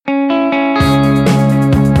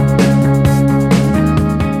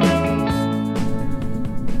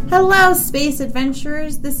Hello, space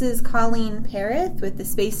adventurers. This is Colleen Parith with the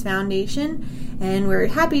Space Foundation, and we're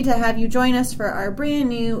happy to have you join us for our brand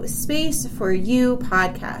new Space for You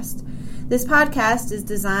podcast. This podcast is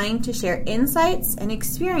designed to share insights and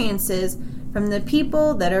experiences from the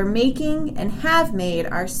people that are making and have made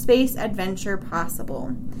our space adventure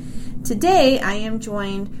possible. Today, I am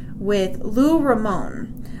joined with Lou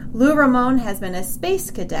Ramon. Lou Ramon has been a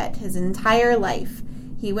space cadet his entire life.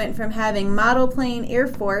 He went from having model plane Air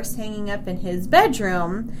Force hanging up in his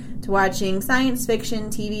bedroom to watching science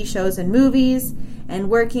fiction TV shows and movies and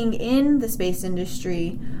working in the space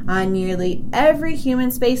industry on nearly every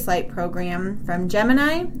human spaceflight program from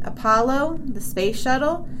Gemini, Apollo, the Space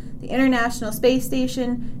Shuttle, the International Space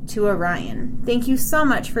Station, to Orion. Thank you so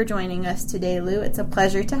much for joining us today, Lou. It's a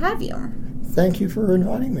pleasure to have you. Thank you for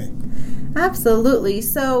inviting me. Absolutely.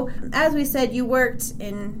 So, as we said, you worked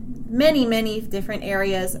in many different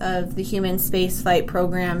areas of the human spaceflight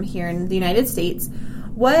program here in the United States.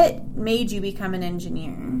 What made you become an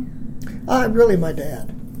engineer? Really, my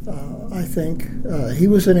dad. I think he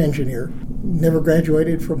was an engineer. Never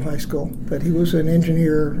graduated from high school, but he was an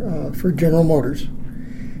engineer for General Motors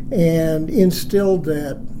and instilled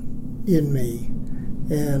that in me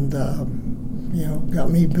and, got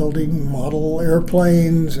me building model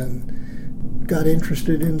airplanes and got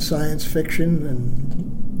interested in science fiction and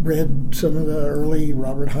read some of the early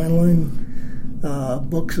Robert Heinlein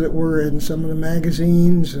books that were in some of the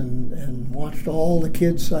magazines and watched all the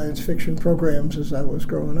kids' science fiction programs as I was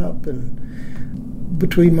growing up. And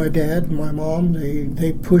between my dad and my mom,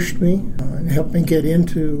 they pushed me and helped me get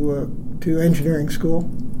into to engineering school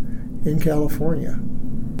in California.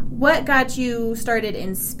 What got you started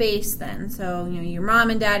in space then? So, your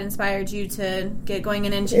mom and dad inspired you to get going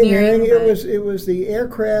in engineering. It was the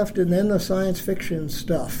aircraft and then the science fiction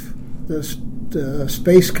stuff. The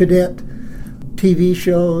Space Cadet TV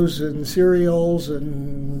shows and serials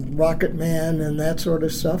and Rocket Man and that sort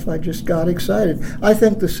of stuff. I just got excited. I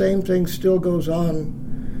think the same thing still goes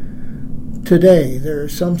on today.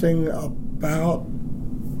 There's something about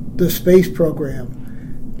the space program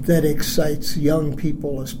that excites young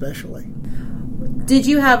people especially. Did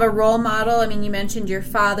you have a role model? I mean, you mentioned your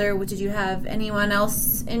father. Did you have anyone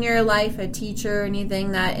else in your life, a teacher,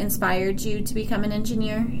 anything that inspired you to become an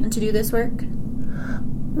engineer and to do this work?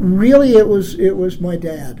 Really, it was my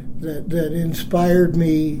dad that inspired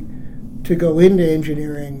me to go into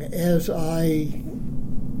engineering. As I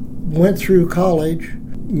went through college,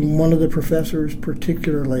 one of the professors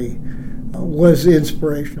particularly was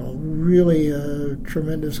inspirational. Really a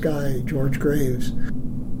tremendous guy, George Graves.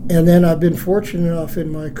 And then I've been fortunate enough in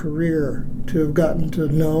my career to have gotten to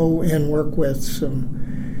know and work with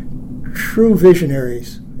some true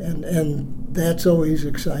visionaries, and that's always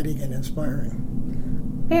exciting and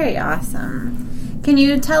inspiring. Very awesome. Can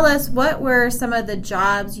you tell us what were some of the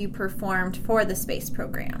jobs you performed for the space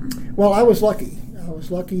program? Well, I was lucky. I was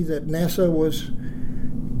lucky that NASA was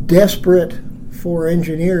desperate for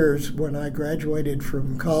engineers when I graduated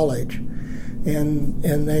from college, and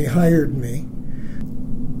they hired me.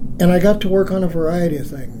 And I got to work on a variety of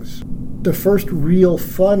things. The first real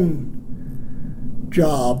fun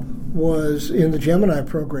job was in the Gemini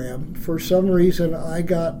program. For some reason, I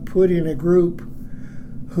got put in a group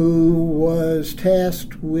who was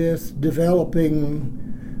tasked with developing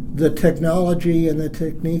the technology and the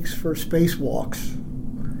techniques for spacewalks.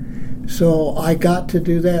 So I got to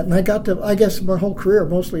do that, and I guess my whole career,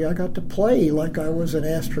 mostly, I got to play like I was an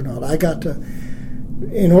astronaut. I got to,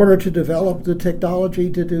 in order to develop the technology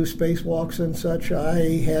to do spacewalks and such,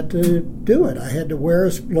 I had to do it. I had to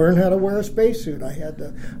learn how to wear a spacesuit. I had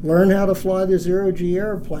to learn how to fly the zero-G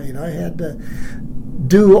airplane. I had to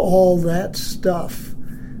do all that stuff.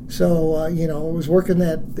 So, I was working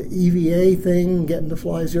the EVA thing, getting to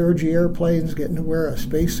fly zero-G airplanes, getting to wear a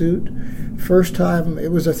spacesuit. First time,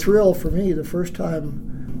 it was a thrill for me, the first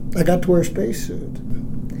time I got to wear a spacesuit.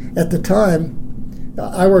 At the time,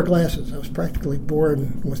 I wear glasses. I was practically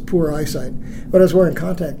born with poor eyesight, but I was wearing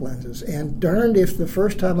contact lenses. And darned if the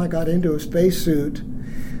first time I got into a spacesuit,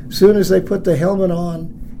 soon as they put the helmet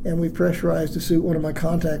on and we pressurized the suit, one of my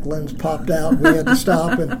contact lenses popped out. We had to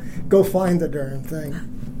stop and go find the darn thing.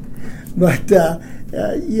 But,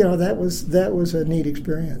 that was a neat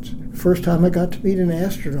experience. First time I got to meet an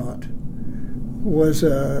astronaut was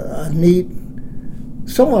a neat,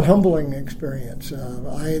 somewhat humbling experience.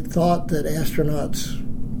 I had thought that astronauts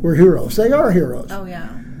were heroes. They are heroes. Oh, yeah.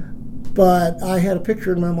 But I had a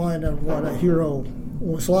picture in my mind of what a hero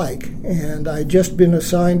was like, and I'd just been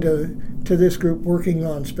assigned to this group working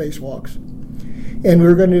on spacewalks. And we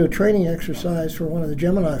were going to do a training exercise for one of the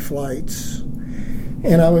Gemini flights.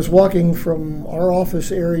 And I was walking from our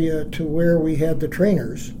office area to where we had the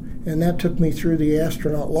trainers, and that took me through the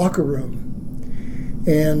astronaut locker room.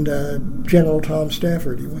 And General Tom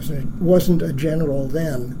Stafford, he wasn't a general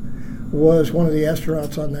then, was one of the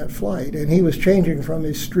astronauts on that flight, and he was changing from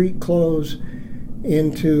his street clothes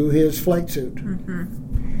into his flight suit.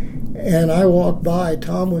 Mm-hmm. And I walked by,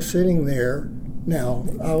 Tom was sitting there. Now,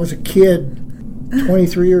 I was a kid,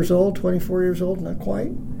 23 years old, 24 years old, not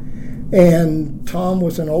quite. And Tom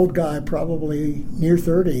was an old guy, probably near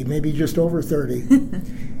 30, maybe just over 30.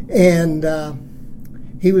 And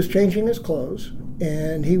he was changing his clothes,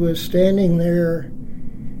 and he was standing there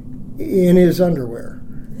in his underwear.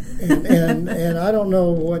 And I don't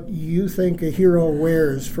know what you think a hero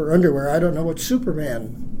wears for underwear. I don't know what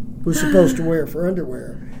Superman was supposed to wear for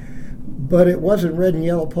underwear. But it wasn't red and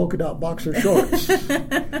yellow polka dot boxer shorts.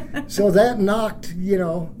 So that knocked,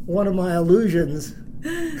 one of my illusions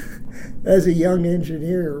as a young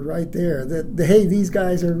engineer right there, that, hey, these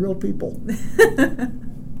guys are real people.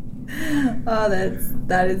 Oh,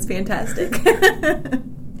 that is fantastic.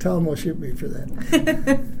 Tom will shoot me for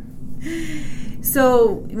that.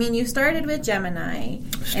 So, you started with Gemini.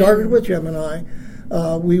 With Gemini.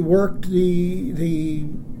 We worked the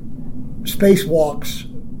spacewalks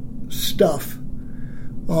stuff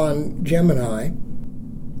on Gemini.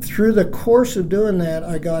 Through the course of doing that,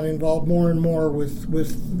 I got involved more and more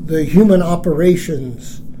with the human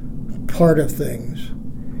operations part of things,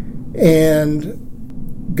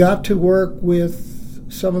 and got to work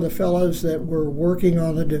with some of the fellows that were working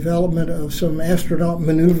on the development of some astronaut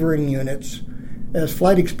maneuvering units as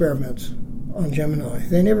flight experiments on Gemini.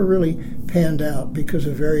 They never really panned out because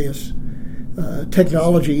of various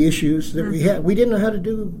technology issues that we had. We didn't know how to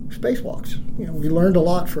do spacewalks. We learned a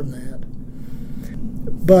lot from that.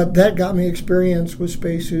 But that got me experience with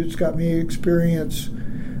spacesuits, got me experience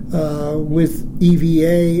with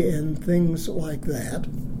EVA and things like that.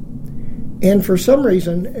 And for some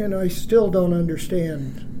reason, and I still don't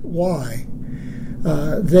understand why,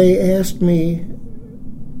 they asked me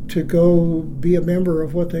to go be a member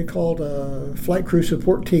of what they called a flight crew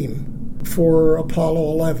support team for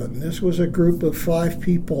Apollo 11. This was a group of 5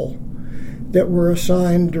 people that were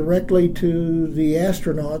assigned directly to the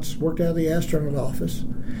astronauts, worked out of the astronaut office,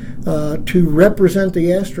 to represent the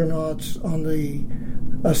astronauts on the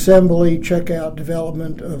assembly, checkout,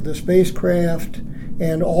 development of the spacecraft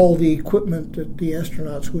and all the equipment that the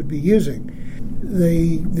astronauts would be using.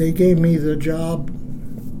 They gave me the job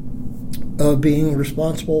of being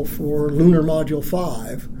responsible for Lunar Module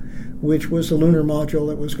 5, which was the lunar module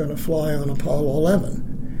that was going to fly on Apollo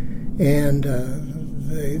 11. And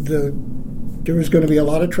there was going to be a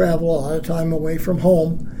lot of travel, a lot of time away from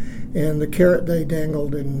home, and the carrot they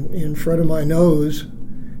dangled in front of my nose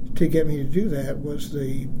to get me to do that was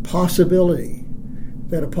the possibility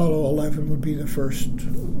that Apollo 11 would be the first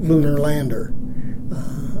lunar lander.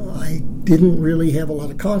 I didn't really have a lot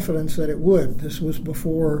of confidence that it would. This was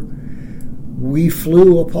before we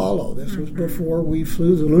flew Apollo. This was before we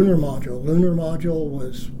flew the lunar module. Lunar module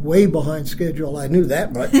was way behind schedule. I knew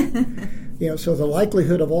that much. So the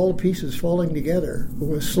likelihood of all the pieces falling together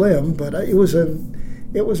was slim, but it was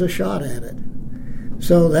a shot at it.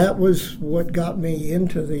 So that was what got me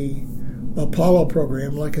into the Apollo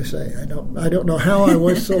program. Like I say, I don't know how I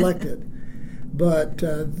was selected, but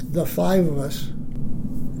the 5 of us,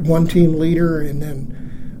 one team leader, and then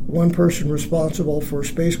one person responsible for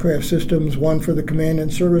spacecraft systems, one for the command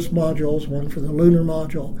and service modules, one for the lunar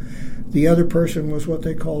module. The other person was what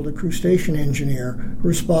they called a crew station engineer,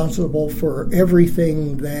 responsible for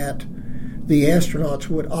everything that the astronauts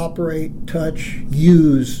would operate, touch,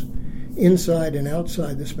 use inside and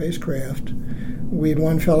outside the spacecraft. We had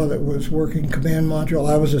one fellow that was working command module.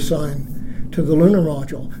 I was assigned to the lunar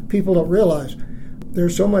module. People don't realize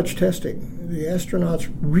there's so much testing. The astronauts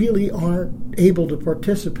really aren't able to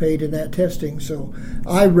participate in that testing. So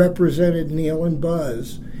I represented Neil and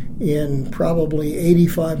Buzz in probably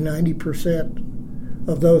 85-90%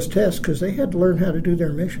 of those tests because they had to learn how to do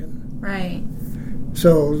their mission. Right.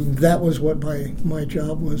 So that was what my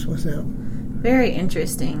job was with them. Very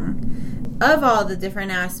interesting. Of all the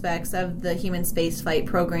different aspects of the human spaceflight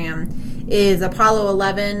program, is Apollo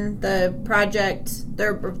 11 the project,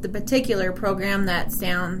 the particular program that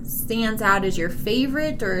stands out as your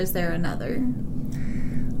favorite, or is there another?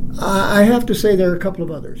 I have to say there are a couple of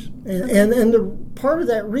others. And the part of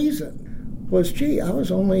that reason was, I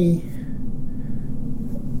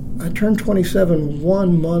turned 27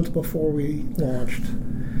 1 month before we launched.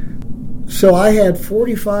 So I had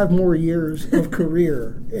 45 more years of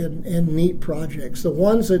career in neat projects. The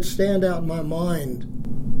ones that stand out in my mind,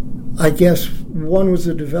 I guess One was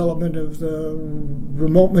the development of the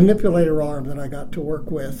remote manipulator arm that I got to work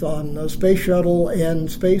with on the space shuttle and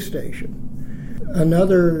space station.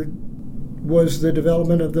 Another was the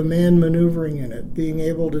development of the manned maneuvering unit, being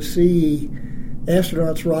able to see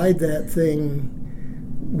astronauts ride that thing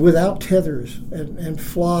without tethers and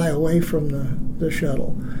fly away from the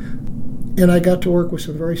shuttle. And I got to work with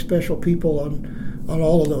some very special people on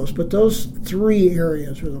all of those. But those three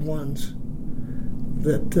areas are the ones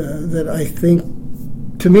that I think,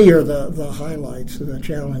 to me, are the highlights and the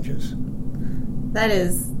challenges. That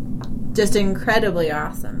is just incredibly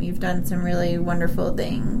awesome. You've done some really wonderful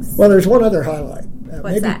things. Well, there's one other highlight.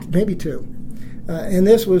 What's that? Maybe two. And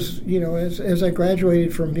this was, as I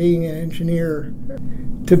graduated from being an engineer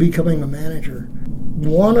to becoming a manager,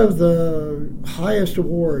 one of the highest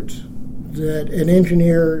awards that an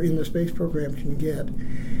engineer in the space program can get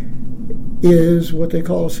is what they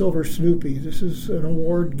call a Silver Snoopy. This is an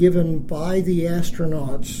award given by the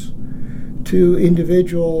astronauts to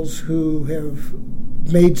individuals who have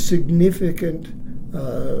made significant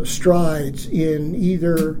strides in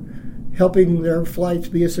either helping their flights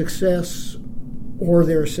be a success or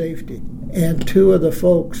their safety. And two of the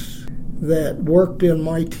folks that worked in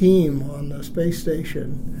my team on the space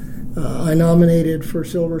station, I nominated for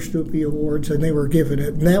Silver Snoopy Awards, and they were given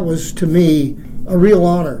it. And that was, to me, a real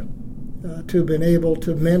honor to have been able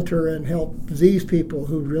to mentor and help these people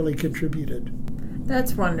who really contributed.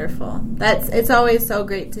 That's wonderful. It's always so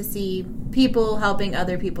great to see people helping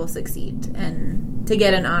other people succeed, and to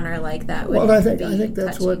get an honor like that. Well, I think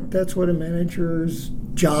that's what a manager's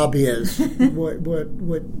job is.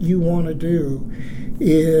 what you want to do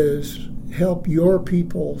is help your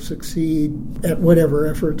people succeed at whatever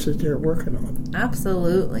efforts that they're working on.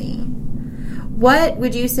 Absolutely. What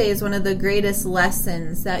would you say is one of the greatest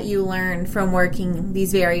lessons that you learned from working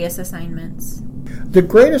these various assignments? The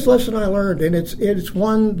greatest lesson I learned, and it's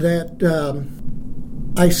one that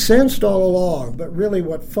I sensed all along, but really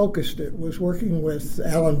what focused it was working with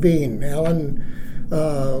Alan Bean. Alan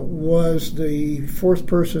was the fourth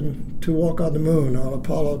person to walk on the moon on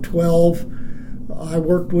Apollo 12. I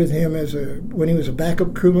worked with him when he was a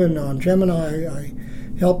backup crewman on Gemini. I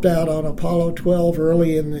helped out on Apollo 12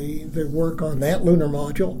 early in the work on that lunar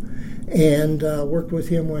module, and worked with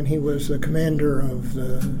him when he was the commander of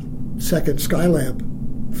the second Skylab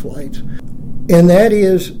flights. And that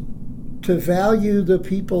is to value the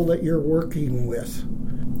people that you're working with,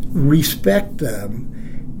 respect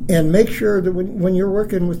them, and make sure that when you're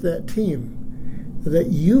working with that team, that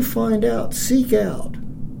you seek out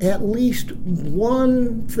at least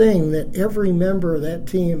one thing that every member of that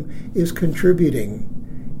team is contributing,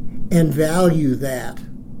 and value that,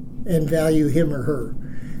 and value him or her.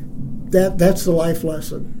 That's the life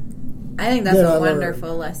lesson. I think that's a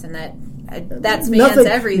wonderful lesson. That spans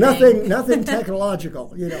everything. Nothing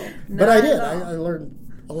technological, But I did. I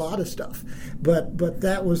learned a lot of stuff. But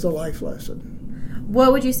that was the life lesson.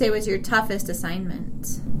 What would you say was your toughest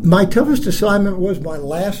assignment? My toughest assignment was my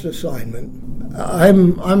last assignment.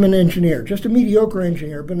 I'm an engineer, just a mediocre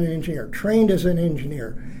engineer, but an engineer, trained as an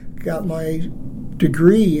engineer. Got my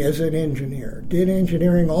degree as an engineer, did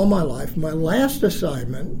engineering all my life. My last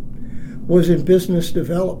assignment was in business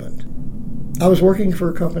development. I was working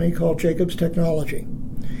for a company called Jacobs Technology,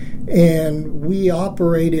 and we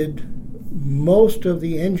operated most of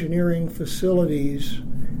the engineering facilities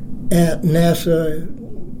at NASA,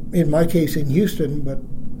 in my case in Houston, but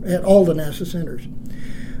at all the NASA centers.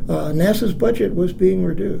 NASA's budget was being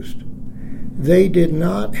reduced. They did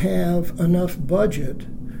not have enough budget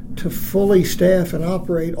to fully staff and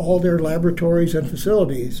operate all their laboratories and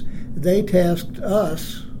facilities. They tasked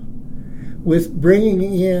us with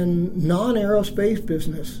bringing in non-aerospace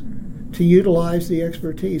business to utilize the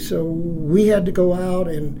expertise. So we had to go out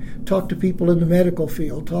and talk to people in the medical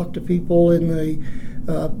field, talk to people in the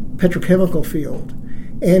petrochemical field,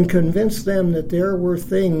 and convince them that there were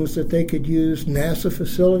things that they could use NASA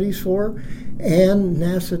facilities for and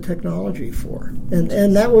NASA technology for.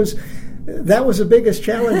 And that was the biggest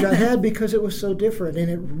challenge I had, because it was so different, and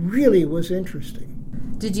it really was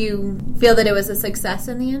interesting. Did you feel that it was a success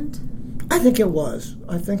in the end? I think it was.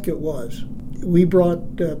 We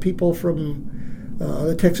brought people from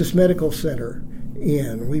the Texas Medical Center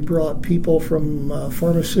in. We brought people from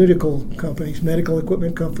pharmaceutical companies, medical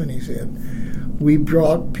equipment companies in. We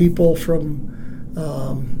brought people from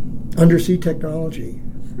undersea technology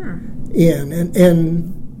in.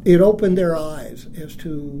 And it opened their eyes as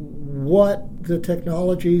to what the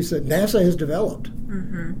technologies that NASA has developed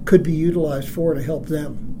could be utilized for to help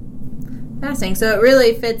them. Fascinating. So it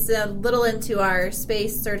really fits a little into our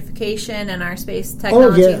space certification and our space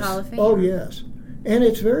technology Hall of Fame. Oh, yes. And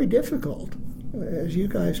it's very difficult. as you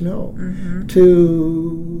guys know,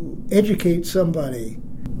 to educate somebody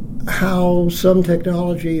how some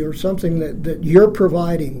technology or something that you're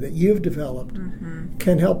providing, that you've developed,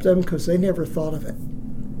 can help them because they never thought of it.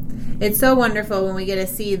 It's so wonderful when we get to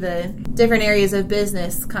see the different areas of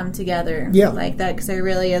business come together like that, because there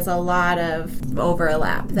really is a lot of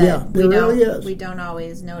overlap that we don't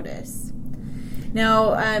always notice.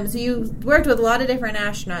 Now, so you worked with a lot of different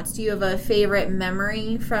astronauts. Do you have a favorite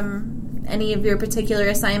memory from any of your particular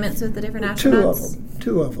assignments with the different astronauts?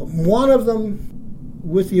 Two of them. One of them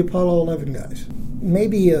with the Apollo 11 guys.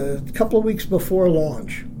 Maybe a couple of weeks before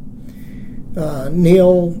launch,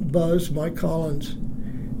 Neil, Buzz, Mike Collins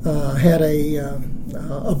had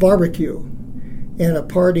a barbecue and a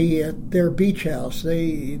party at their beach house.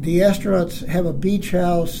 The astronauts have a beach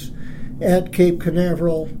house at Cape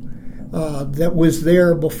Canaveral that was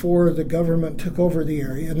there before the government took over the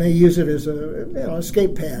area, and they use it as a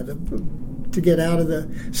escape pad to get out of the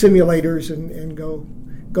simulators and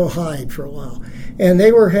go hide for a while. And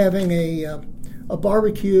they were having a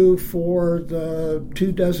barbecue for the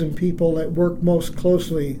 24 people that worked most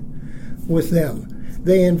closely with them.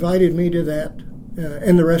 They invited me to that,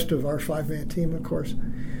 and the rest of our 5-man team, of course,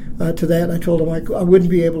 to that. And I told them I wouldn't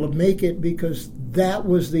be able to make it because that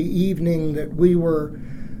was the evening that we were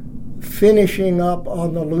finishing up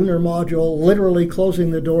on the lunar module, literally closing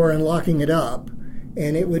the door and locking it up.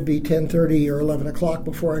 And it would be 10:30 or 11 o'clock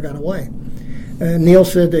before I got away. And Neil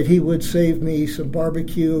said that he would save me some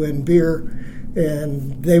barbecue and beer,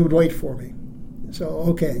 and they would wait for me. So,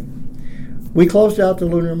 okay. We closed out the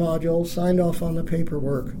lunar module, signed off on the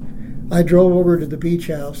paperwork. I drove over to the beach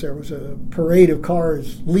house. There was a parade of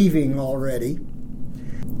cars leaving already.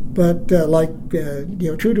 But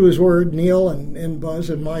true to his word, Neil and Buzz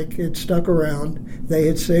and Mike had stuck around. They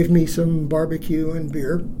had saved me some barbecue and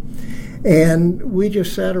beer. And we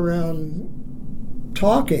just sat around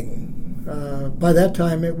talking. By that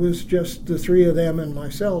time, it was just the three of them and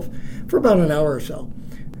myself for about an hour or so.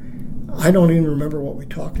 I don't even remember what we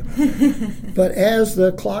talked about. But as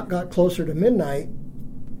the clock got closer to midnight,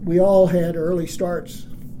 we all had early starts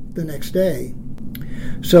the next day.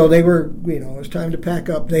 So they were, it was time to pack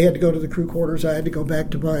up. They had to go to the crew quarters. I had to go back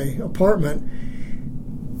to my apartment.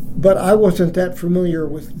 But I wasn't that familiar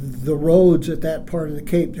with the roads at that part of the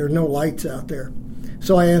Cape. There are no lights out there.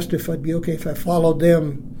 So I asked if I'd be okay if I followed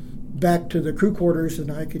them back to the crew quarters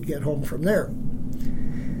and I could get home from there.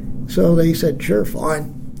 So they said, sure,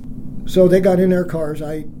 fine. So they got in their cars.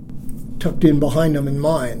 I tucked in behind them in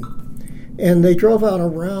mine. And they drove out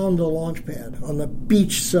around the launch pad, on the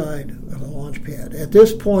beach side of the launch pad. At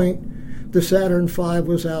this point, the Saturn V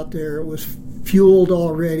was out there. It was fueled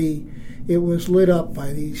already. It was lit up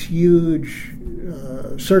by these huge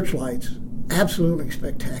searchlights. Absolutely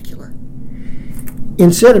spectacular.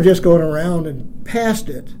 Instead of just going around and past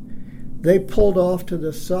it, they pulled off to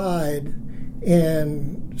the side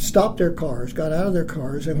and stopped their cars, got out of their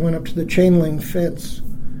cars, and went up to the chain link fence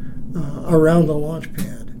around the launch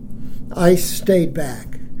pad. I stayed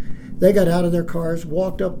back. They got out of their cars,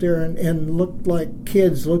 walked up there, and looked like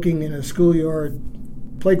kids looking in a schoolyard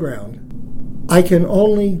playground. I can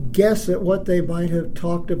only guess at what they might have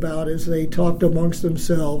talked about as they talked amongst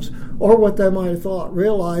themselves, or what they might have thought,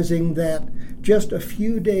 realizing that just a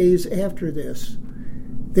few days after this,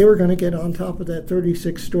 they were going to get on top of that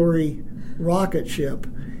 36-story rocket ship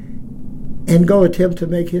and go attempt to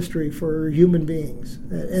make history for human beings.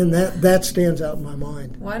 And that stands out in my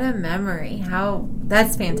mind. What a memory.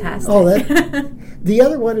 That's fantastic. The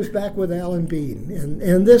other one is back with Alan Bean,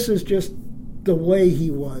 and this is just the way he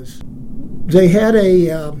was. They had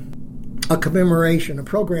a commemoration, a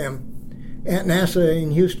program at NASA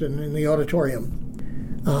in Houston in the auditorium.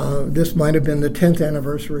 This might have been the 10th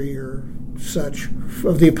anniversary or such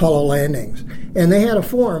of the Apollo landings. And they had a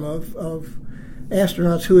forum of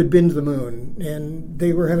astronauts who had been to the moon, and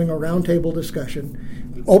they were having a roundtable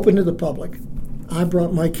discussion open to the public. I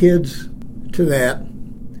brought my kids to that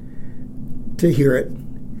to hear it.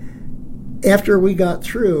 After we got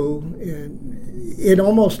through, it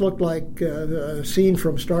almost looked like a scene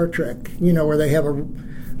from Star Trek, where they have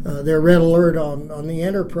their red alert on the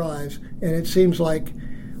Enterprise, and it seems like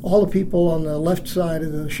all the people on the left side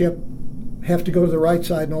of the ship have to go to the right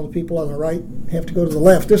side, and all the people on the right have to go to the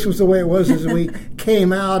left. This was the way it was as we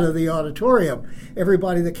came out of the auditorium.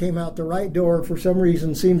 Everybody that came out the right door, for some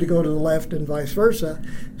reason, seemed to go to the left and vice versa.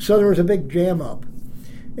 So there was a big jam up.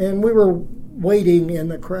 And we were waiting in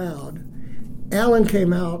the crowd. Alan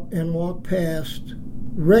came out and walked past,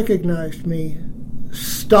 recognized me,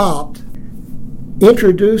 stopped,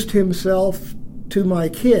 introduced himself to my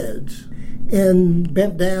kids, and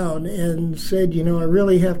bent down and said, I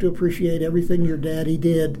really have to appreciate everything your daddy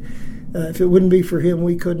did. If it wouldn't be for him,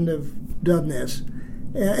 we couldn't have done this.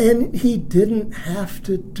 And he didn't have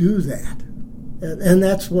to do that. And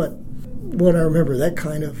that's what I remember, that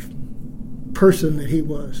kind of person that he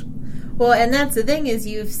was. Well, and that's the thing is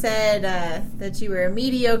you've said that you were a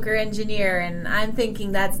mediocre engineer, and I'm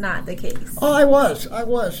thinking that's not the case. Oh, I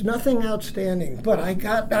was. Nothing outstanding. But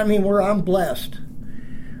where I'm blessed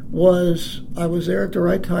was I was there at the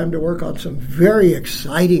right time to work on some very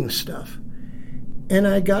exciting stuff. And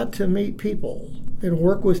I got to meet people and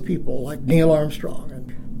work with people like Neil Armstrong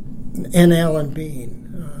and Alan Bean.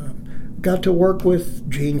 Got to work with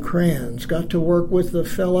Gene Kranz. Got to work with the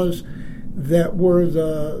fellows that were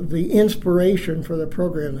the inspiration for the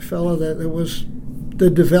program. The fellow that was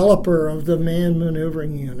the developer of the manned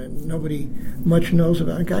maneuvering unit. Nobody much knows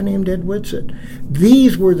about. A guy named Ed Whitsitt.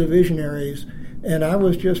 These were the visionaries, and I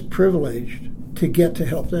was just privileged to get to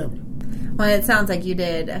help them. Well, it sounds like you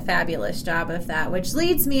did a fabulous job of that, which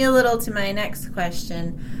leads me a little to my next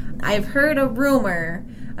question. I've heard a rumor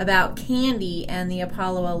about candy and the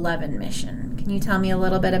Apollo 11 mission. Can you tell me a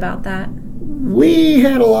little bit about that? We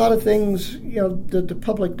had a lot of things, that the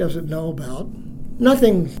public doesn't know about.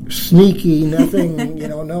 Nothing sneaky, nothing,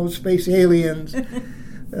 no space aliens,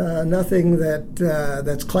 nothing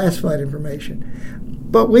that's classified information.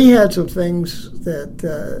 But we had some things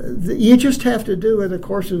that you just have to do in the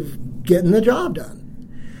course of getting the job done.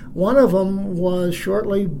 One of them was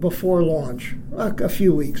shortly before launch, a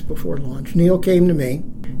few weeks before launch. Neil came to me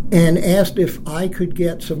and asked if I could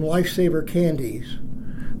get some lifesaver candies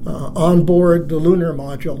on board the lunar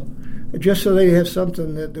module, just so they have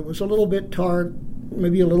something that was a little bit tart,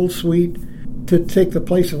 maybe a little sweet, to take the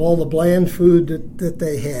place of all the bland food that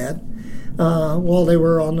they had while they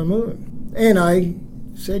were on the moon. And I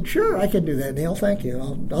said, sure, I can do that, Neil, thank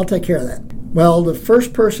you. I'll take care of that. Well, the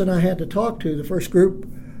first person I had to talk to, the first group,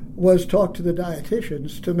 was talk to the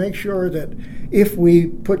dietitians to make sure that if we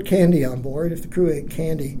put candy on board, if the crew ate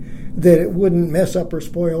candy, that it wouldn't mess up or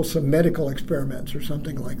spoil some medical experiments or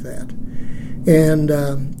something like that. And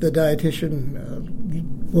the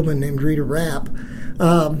dietitian, woman named Rita Rapp,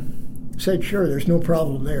 said, sure, there's no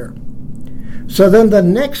problem there. So then the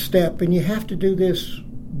next step, and you have to do this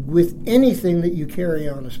with anything that you carry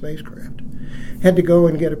on a spacecraft, had to go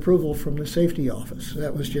and get approval from the safety office.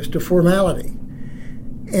 That was just a formality.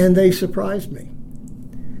 And they surprised me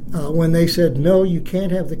when they said, no, you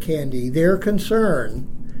can't have the candy. Their concern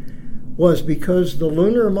was because the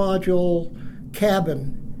lunar module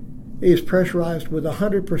cabin is pressurized with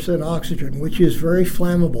 100% oxygen, which is very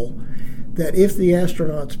flammable, that if the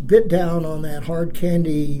astronauts bit down on that hard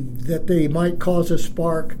candy, that they might cause a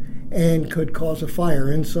spark and could cause a fire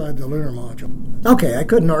inside the lunar module. Okay, I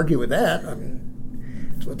couldn't argue with that.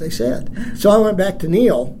 That's what they said. So I went back to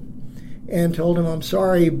Neil and told him, I'm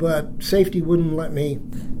sorry, but safety wouldn't let me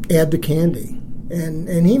add the candy.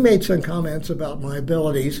 And he made some comments about my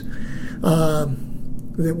abilities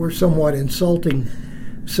that were somewhat insulting.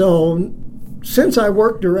 So since I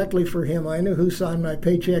worked directly for him, I knew who signed my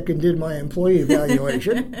paycheck and did my employee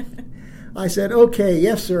evaluation. I said, okay,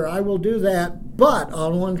 yes, sir, I will do that, but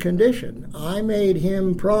on one condition. I made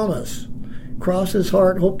him promise, cross his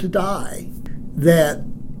heart, hope to die, that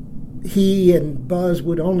he and Buzz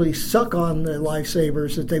would only suck on the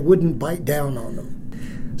lifesavers, that they wouldn't bite down on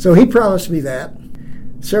them. So he promised me that.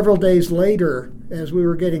 Several days later, as we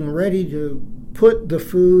were getting ready to put the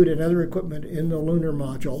food and other equipment in the lunar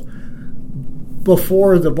module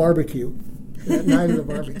before the barbecue, that night of the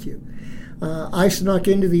barbecue, I snuck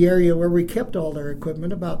into the area where we kept all their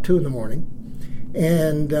equipment about 2 a.m.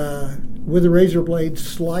 and with a razor blade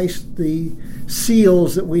sliced the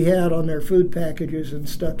seals that we had on their food packages and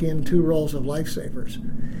stuck in 2 rolls of lifesavers.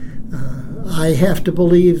 I have to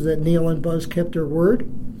believe that Neil and Buzz kept their word.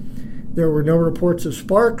 There were no reports of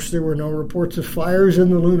sparks. There were no reports of fires in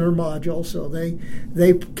the lunar module, so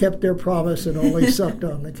they kept their promise and only sucked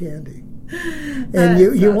on the candy. And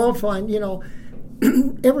you won't find,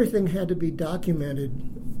 everything had to be documented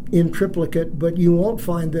in triplicate, but you won't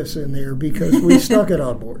find this in there because we stuck it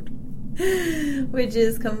on board. Which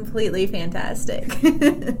is completely fantastic.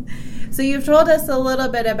 So you've told us a little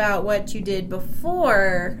bit about what you did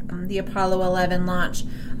before the Apollo 11 launch.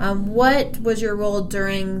 What was your role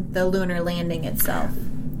during the lunar landing itself?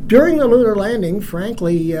 During the lunar landing,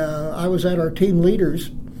 frankly, I was at our team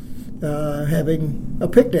leaders having a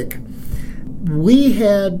picnic.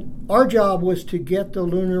 Our job was to get the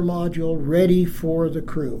lunar module ready for the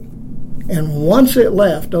crew. And once it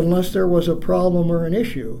left, unless there was a problem or an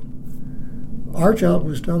issue, our job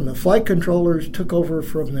was done. The flight controllers took over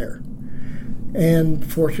from there. And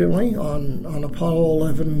fortunately, on Apollo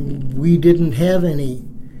 11, we didn't have any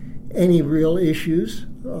real issues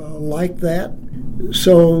like that.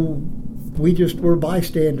 So we just were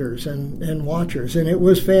bystanders and watchers, and it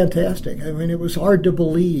was fantastic. I mean, it was hard to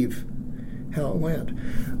believe how it went.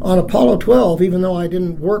 On Apollo 12, even though I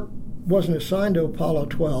wasn't assigned to Apollo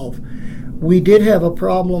 12, we did have a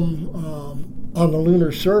problem on the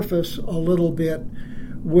lunar surface a little bit,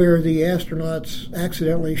 where the astronauts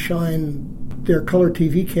accidentally shined their color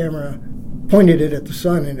TV camera, pointed it at the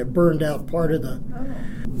sun, and it burned out part of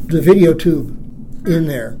the video tube in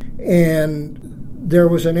there. And there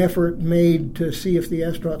was an effort made to see if the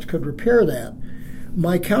astronauts could repair that.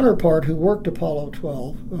 My counterpart, who worked Apollo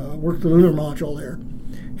 12, worked the lunar module there,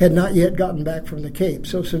 had not yet gotten back from the Cape.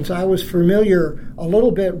 So since I was familiar a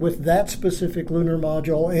little bit with that specific lunar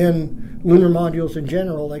module and lunar modules in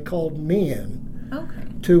general, they called me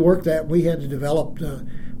in to work that. We had to develop the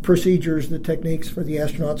procedures, the techniques for the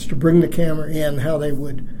astronauts to bring the camera in, how they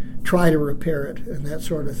would try to repair it, and that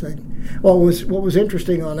sort of thing. Well, what was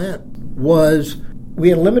interesting on that was we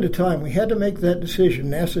had limited time. We had to make that decision,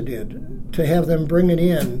 NASA did, to have them bring it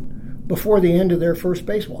in before the end of their first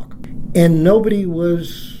spacewalk. And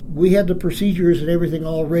we had the procedures and everything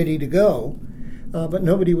all ready to go, but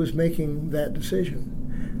nobody was making that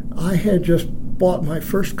decision. I had just bought my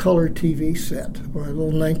first color TV set, or a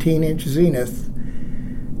little 19-inch Zenith,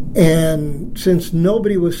 and since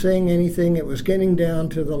nobody was saying anything, it was getting down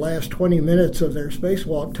to the last 20 minutes of their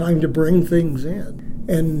spacewalk, time to bring things in.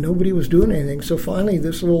 And nobody was doing anything. So finally,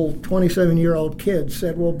 this little 27-year-old kid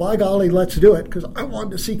said, well, by golly, let's do it, because I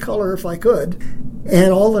wanted to see color if I could.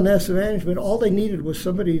 And all the NASA management, all they needed was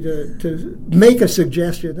somebody to make a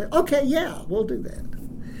suggestion that, okay, yeah, we'll do that.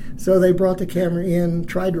 So they brought the camera in,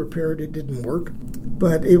 tried to repair it. It didn't work.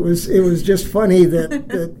 But it was just funny that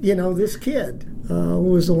this kid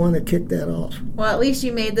was the one that kicked that off. Well, at least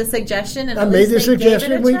you made the suggestion. And I made the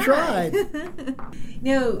suggestion. We tried.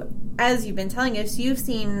 As you've been telling us, you've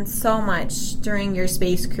seen so much during your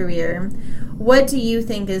space career. What do you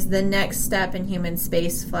think is the next step in human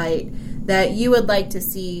space flight that you would like to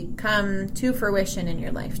see come to fruition in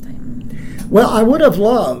your lifetime? Well, I would have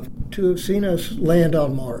loved to have seen us land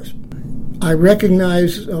on Mars. I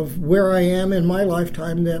recognize of where I am in my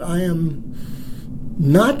lifetime that I am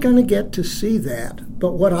not going to get to see that.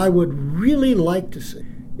 But what I would really like to see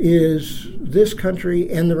is this country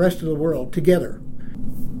and the rest of the world together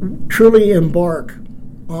truly embark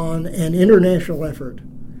on an international effort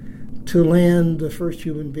to land the first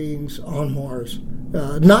human beings on Mars.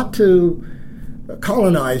 Not to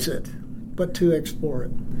colonize it, but to explore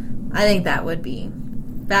it. I think that would be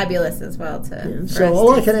fabulous as well. So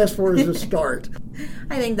all I can ask for is a start.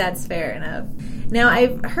 I think that's fair enough. Now,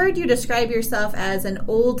 I've heard you describe yourself as an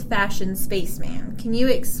old-fashioned spaceman. Can you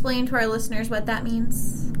explain to our listeners what that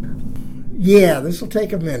means? Yeah, this will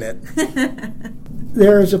take a minute.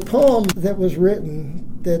 There is a poem that was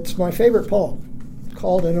written that's my favorite poem,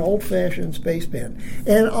 called An Old-Fashioned Spaceman.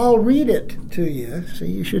 And I'll read it to you, so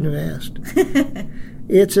you shouldn't have asked.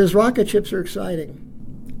 It says, rocket ships are exciting,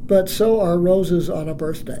 but so are roses on a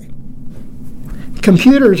birthday.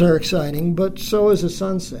 Computers are exciting, but so is a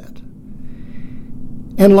sunset.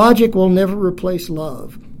 And logic will never replace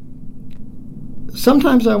love.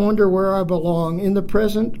 Sometimes I wonder where I belong, in the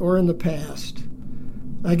present or in the past.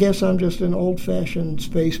 I guess I'm just an old-fashioned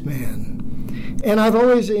spaceman. And I've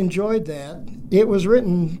always enjoyed that. It was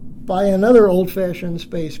written by another old-fashioned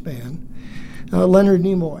spaceman, Leonard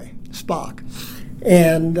Nimoy, Spock.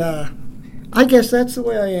 And I guess that's the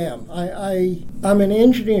way I am. I'm an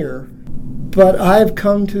engineer, but I've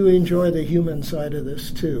come to enjoy the human side of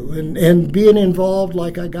this too. And being involved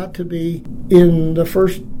like I got to be in the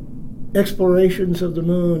first explorations of the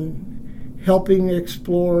moon, helping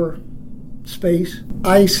explore space,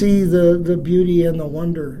 I see the beauty and the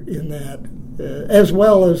wonder in that, as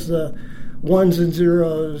well as the ones and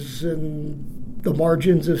zeros and the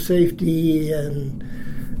margins of safety and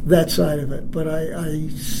that side of it. But I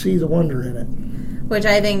see the wonder in it. Which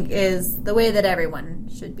I think is the way that everyone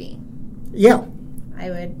should be. Yeah. I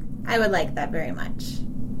would like that very much.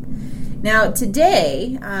 Now,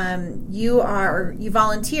 today, you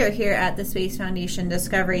volunteer here at the Space Foundation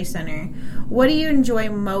Discovery Center. What do you enjoy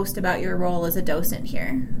most about your role as a docent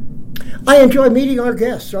here? I enjoy meeting our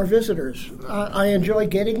guests, our visitors. I enjoy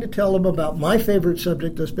getting to tell them about my favorite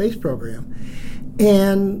subject, the space program,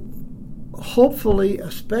 and hopefully,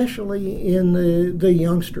 especially in the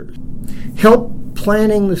youngsters, help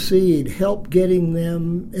planting the seed, help getting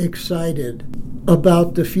them excited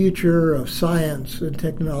about the future of science and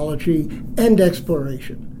technology and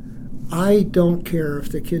exploration. I don't care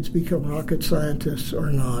if the kids become rocket scientists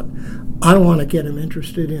or not. I want to get them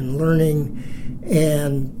interested in learning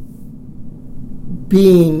and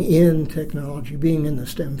being in technology, being in the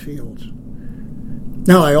STEM fields.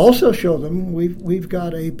 Now, I also show them, we've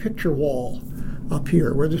got a picture wall up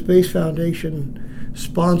here where the Space Foundation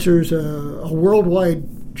sponsors a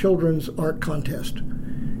worldwide children's art contest,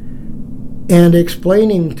 and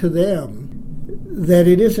explaining to them that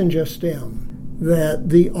it isn't just STEM, that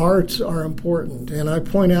the arts are important. And I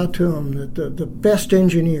point out to them that the best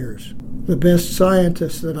engineers, the best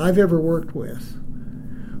scientists that I've ever worked with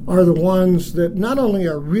are the ones that not only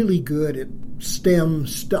are really good at STEM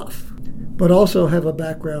stuff, but also have a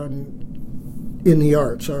background in the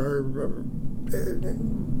arts. Our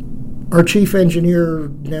chief engineer,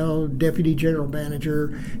 now deputy general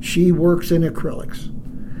manager, she works in acrylics.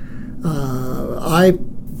 I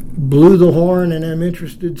blew the horn and am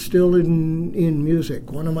interested still in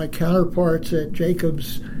music. One of my counterparts at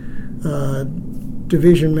Jacobs,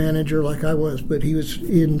 division manager like I was, but he was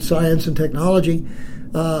in science and technology.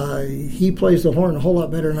 He plays the horn a whole lot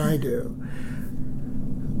better than I do.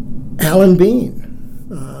 Alan Bean,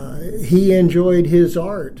 he enjoyed his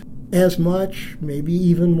art as much, maybe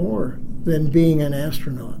even more, than being an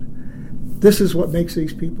astronaut. This is what makes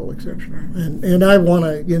these people exceptional. And I want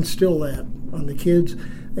to instill that on the kids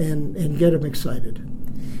and get them excited.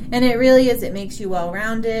 And it really is, it makes you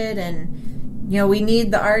well-rounded, and we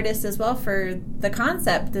need the artists as well for the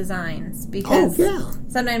concept designs, because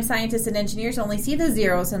sometimes scientists and engineers only see the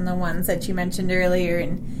zeros and the ones that you mentioned earlier,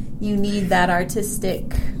 and you need that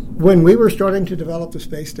artistic. When we were starting to develop the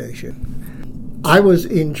space station, I was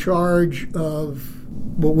in charge of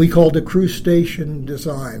what we called the crew station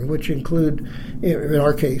design, which include, in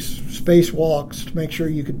our case, spacewalks to make sure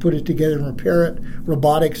you could put it together and repair it,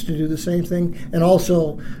 robotics to do the same thing, and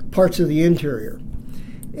also parts of the interior.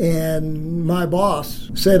 And my boss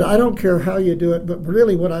said, I don't care how you do it, but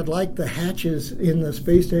really what I'd like the hatches in the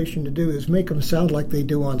space station to do is make them sound like they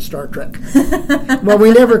do on Star Trek. Well,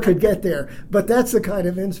 we never could get there, but that's the kind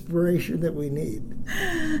of inspiration that we need.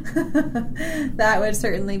 That would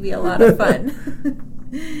certainly be a lot of fun.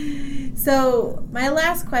 So my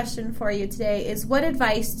last question for you today is, what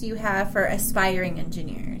advice do you have for aspiring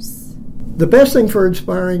engineers? The best thing for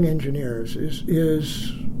aspiring engineers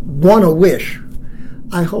is one, a wish.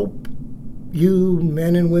 I hope you,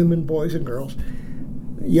 men and women, boys and girls,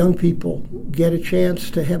 young people, get a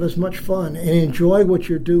chance to have as much fun and enjoy what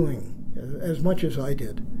you're doing as much as I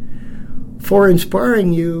did. For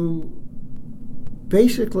inspiring you,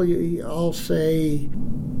 basically, I'll say,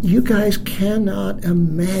 you guys cannot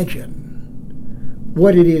imagine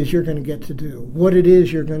what it is you're going to get to do, what it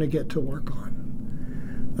is you're going to get to work on.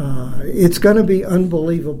 It's going to be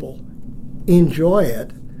unbelievable. Enjoy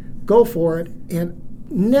it, go for it, and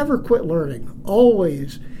never quit learning.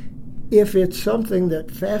 Always, if it's something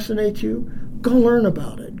that fascinates you, go learn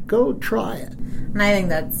about it. Go try it. And I think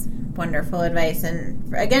that's wonderful advice.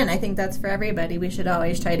 And again, I think that's for everybody. We should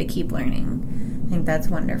always try to keep learning. I think that's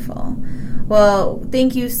wonderful. Well,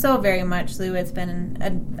 thank you so very much, Lou. It's been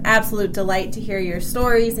an absolute delight to hear your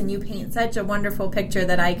stories, and you paint such a wonderful picture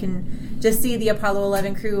that I can just see the Apollo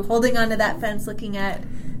 11 crew holding onto that fence looking at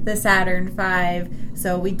the Saturn V.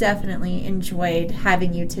 So we definitely enjoyed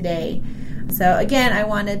having you today. So again, I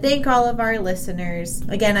want to thank all of our listeners.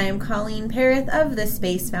 Again, I am Colleen Parith of the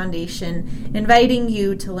Space Foundation, inviting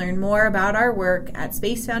you to learn more about our work at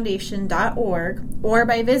spacefoundation.org or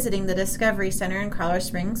by visiting the Discovery Center in Colorado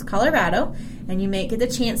Springs, Colorado. And you may get the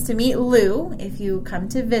chance to meet Lou if you come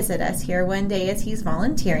to visit us here one day as he's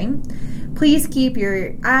volunteering. Please keep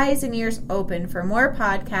your eyes and ears open for more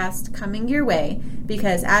podcasts coming your way,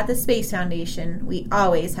 because at the Space Foundation, we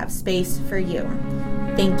always have space for you.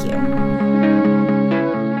 Thank you.